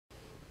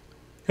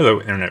Hello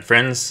internet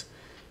friends.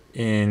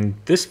 In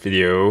this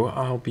video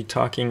I'll be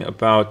talking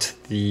about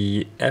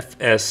the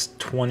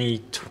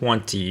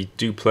FS2020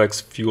 Duplex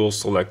fuel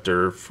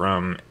selector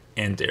from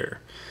Andair.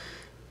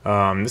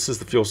 This is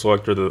the fuel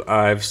selector that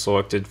I've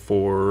selected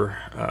for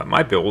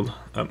my build,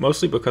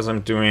 mostly because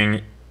I'm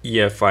doing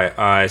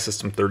EFII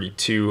System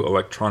 32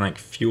 electronic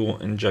fuel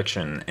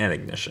injection and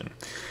ignition.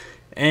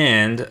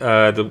 And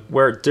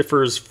where it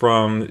differs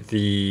from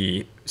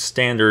the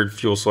standard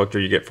fuel selector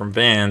you get from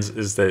vans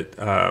is that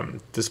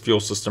this fuel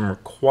system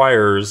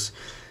requires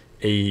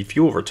a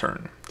fuel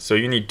return. So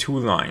you need two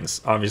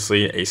lines,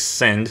 obviously a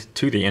send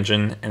to the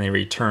engine and a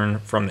return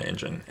from the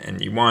engine.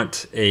 And you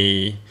want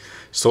a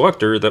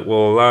selector that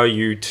will allow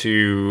you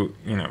to,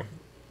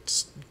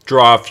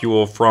 draw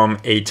fuel from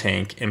a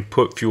tank and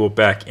put fuel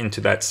back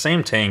into that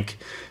same tank,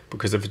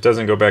 because if it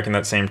doesn't go back in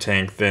that same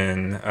tank,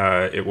 then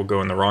it will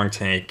go in the wrong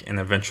tank and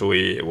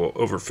eventually it will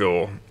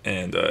overfill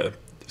and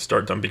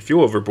start dumping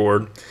fuel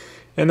overboard,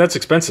 and that's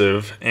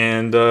expensive.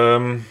 And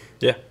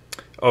yeah.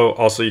 Oh,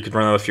 also you could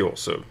run out of fuel,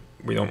 so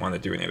we don't want to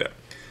do any of that.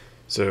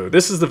 So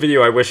this is the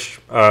video I wish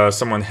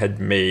someone had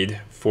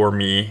made for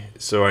me,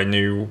 so I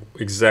knew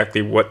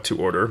exactly what to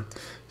order.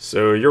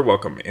 So you're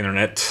welcome,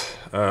 internet.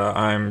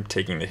 I'm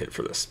taking the hit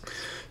for this.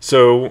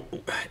 So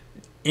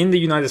in the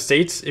United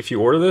States, if you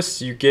order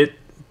this, you get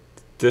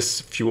this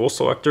fuel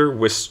selector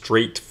with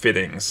straight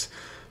fittings.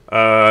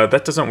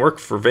 That doesn't work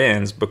for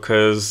vans,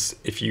 because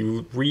if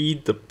you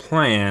read the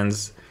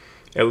plans,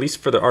 at least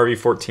for the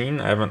RV-14,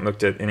 I haven't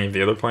looked at any of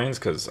the other plans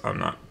because I'm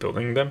not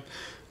building them,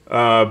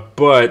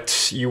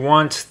 but you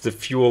want the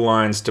fuel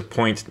lines to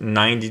point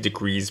 90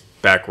 degrees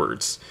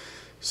backwards.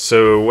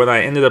 So what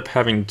I ended up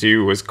having to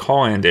do was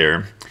call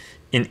Andair.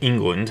 In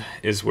England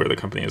is where the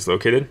company is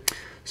located.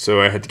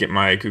 So I had to get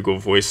my Google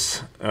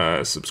Voice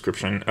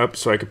subscription up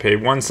so I could pay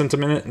 1 cent a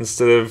minute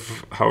instead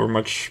of however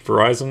much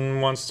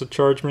Verizon wants to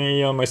charge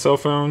me on my cell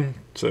phone.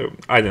 So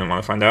I didn't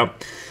want to find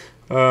out.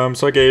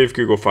 So I gave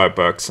Google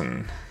 $5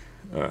 and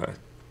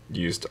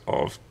used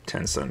all of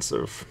 10 cents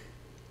of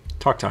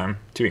talk time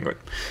to England.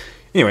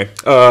 Anyway,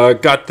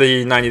 got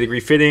the 90-degree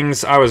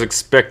fittings. I was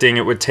expecting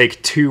it would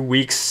take 2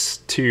 weeks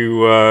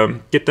to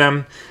get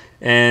them.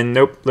 And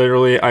nope,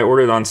 literally I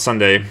ordered on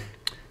Sunday.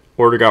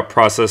 Order got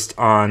processed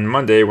on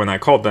Monday when I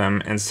called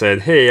them and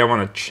said, hey, I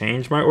want to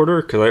change my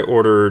order, because I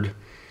ordered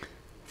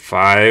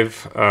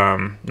 5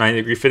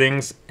 90-degree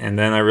fittings, and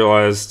then I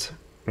realized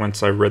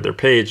once I read their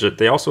page that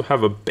they also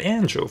have a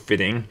banjo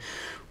fitting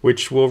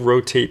which will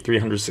rotate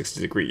 360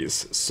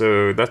 degrees.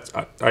 So that's,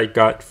 I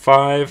got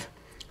 5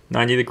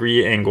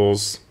 90-degree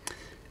angles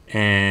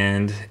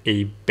and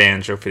a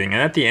banjo fitting.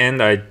 And at the end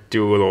I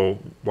do a little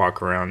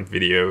walk around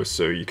video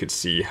so you could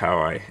see how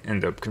I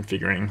end up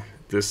configuring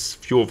this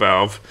fuel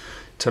valve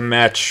to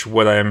match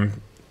what I'm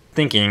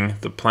thinking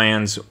the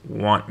plans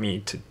want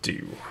me to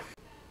do.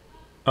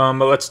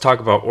 But let's talk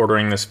about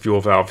ordering this fuel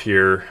valve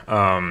here.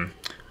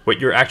 What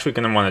you're actually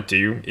going to want to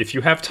do if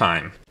you have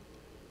time,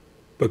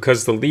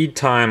 because the lead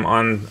time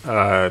on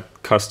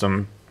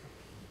custom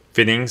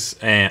fittings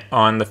and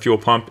on the fuel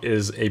pump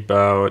is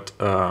about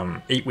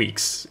 8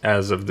 weeks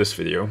as of this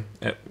video,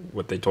 at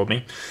what they told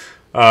me.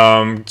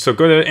 So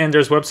go to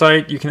Andair's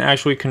website. You can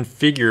actually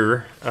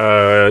configure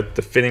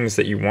the fittings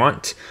that you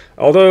want,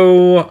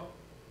 although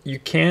you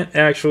can't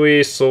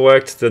actually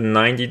select the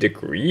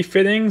 90-degree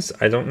fittings.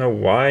 I don't know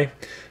why.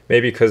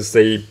 Maybe because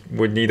they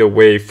would need a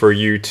way for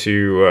you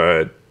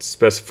to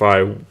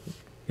specify,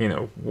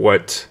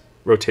 what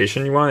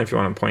rotation you want, if you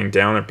want them pointing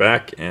down or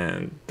back,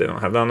 and they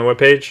don't have that on the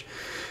webpage.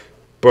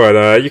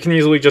 But you can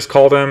easily just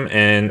call them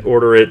and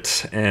order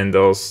it, and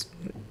they'll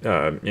send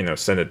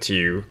it to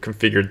you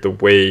configured the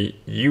way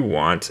you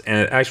want, and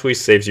it actually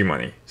saves you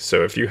money.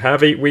 So if you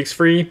have 8 weeks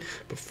free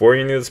before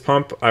you need this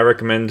pump, I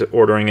recommend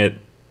ordering it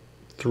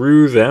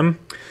through them.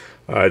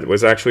 It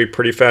was actually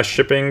pretty fast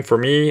shipping for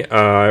me.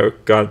 I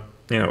got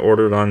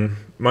ordered on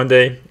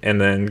Monday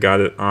and then got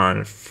it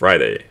on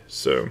Friday.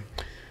 So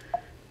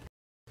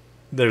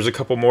there's a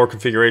couple more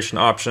configuration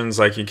options,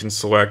 like you can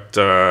select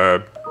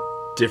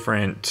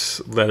different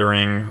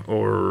lettering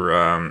or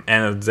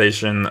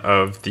anodization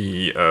of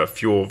the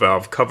fuel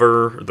valve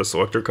cover, the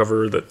selector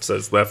cover that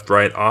says left,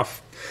 right,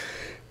 off.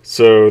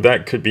 So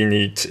that could be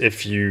neat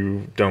if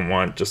you don't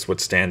want just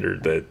what's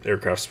standard that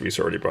Aircraft Spruce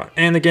already bought.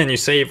 And again, you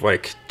save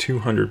like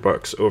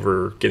 $200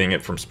 over getting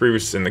it from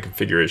Spruce in the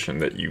configuration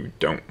that you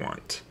don't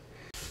want.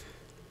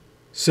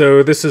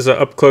 So this is an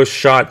up-close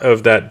shot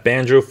of that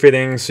banjo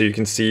fitting, so you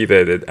can see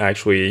that it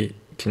actually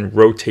can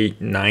rotate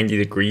 90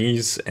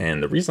 degrees.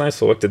 And the reason I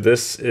selected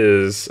this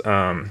is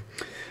for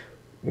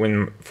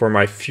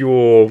my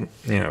fuel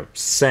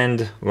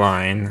send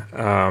line,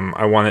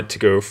 I want it to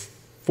go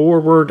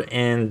forward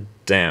and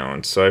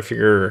down. So I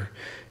figure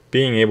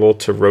being able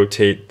to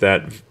rotate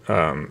that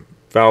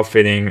valve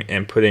fitting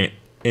and putting it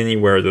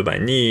anywhere that I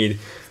need,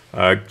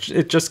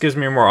 it just gives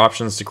me more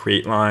options to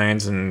create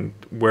lines and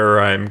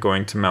where I'm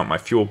going to mount my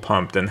fuel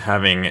pump than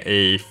having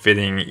a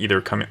fitting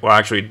either coming, well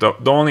actually the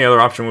only other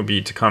option would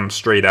be to come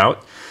straight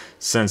out,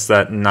 since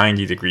that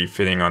 90-degree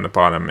fitting on the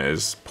bottom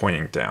is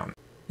pointing down.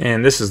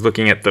 And this is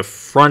looking at the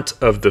front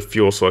of the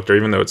fuel selector,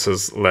 even though it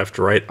says left,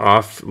 right,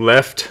 off.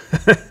 Left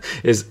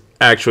is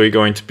actually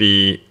going to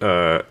be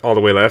all the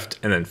way left,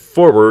 and then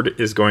forward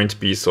is going to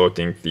be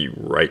selecting the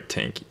right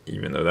tank,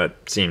 even though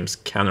that seems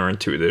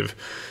counterintuitive.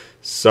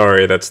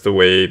 Sorry, that's the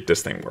way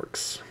this thing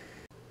works.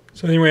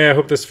 So anyway, I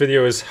hope this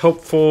video is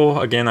helpful.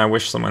 Again, I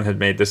wish someone had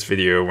made this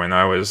video when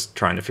I was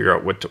trying to figure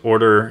out what to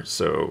order.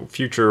 So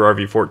future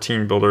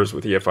RV-14 builders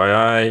with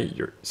EFII,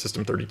 your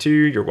System 32,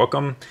 you're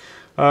welcome.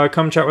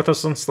 Come chat with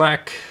us on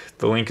Slack.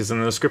 The link is in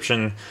the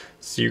description.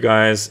 See you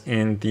guys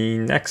in the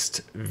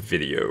next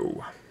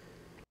video.